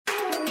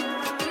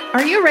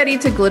Are you ready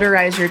to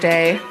glitterize your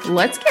day?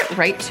 Let's get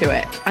right to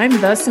it.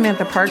 I'm the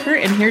Samantha Parker,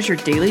 and here's your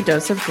daily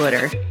dose of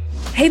glitter.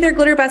 Hey there,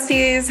 glitter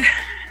besties.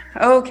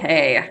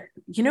 Okay.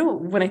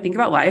 When I think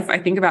about life, I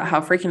think about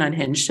how freaking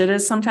unhinged it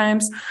is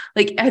sometimes.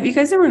 Like, have you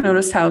guys ever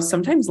noticed how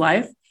sometimes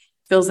life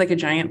feels like a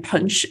giant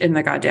punch in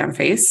the goddamn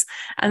face?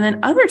 And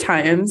then other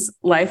times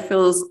life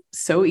feels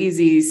so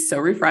easy, so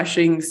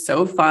refreshing,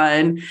 so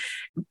fun.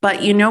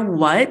 But you know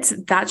what?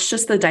 That's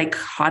just the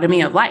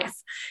dichotomy of life.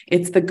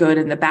 It's the good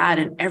and the bad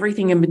and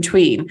everything in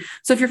between.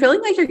 So if you're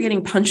feeling like you're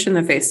getting punched in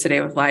the face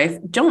today with life,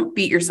 don't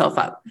beat yourself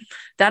up.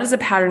 That is a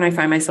pattern I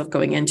find myself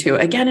going into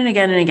again and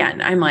again and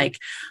again. I'm like,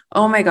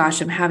 oh my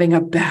gosh, I'm having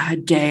a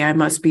bad day. I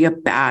must be a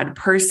bad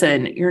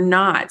person. You're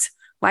not.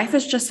 Life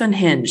is just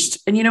unhinged.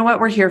 And you know what?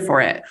 We're here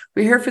for it.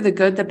 We're here for the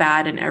good, the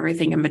bad, and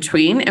everything in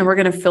between. And we're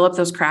going to fill up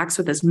those cracks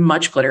with as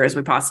much glitter as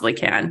we possibly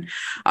can.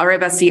 All right,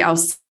 bestie, I'll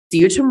see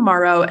you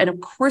tomorrow. And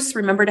of course,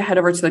 remember to head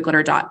over to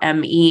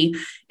theglitter.me.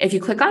 If you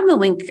click on the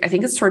link, I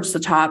think it's towards the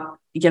top,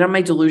 you get on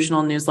my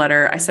delusional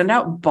newsletter. I send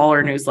out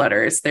baller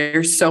newsletters.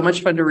 They're so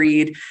much fun to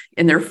read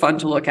and they're fun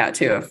to look at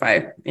too. If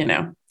I,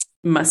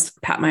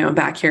 must pat my own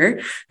back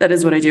here. That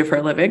is what I do for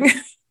a living.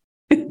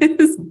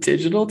 It's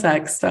digital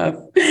tech stuff,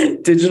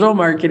 digital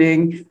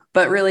marketing,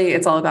 but really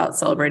it's all about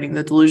celebrating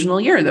the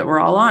delusional year that we're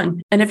all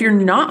on. And if you're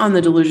not on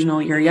the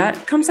delusional year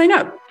yet, come sign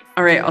up.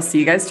 All right. I'll see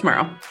you guys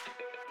tomorrow.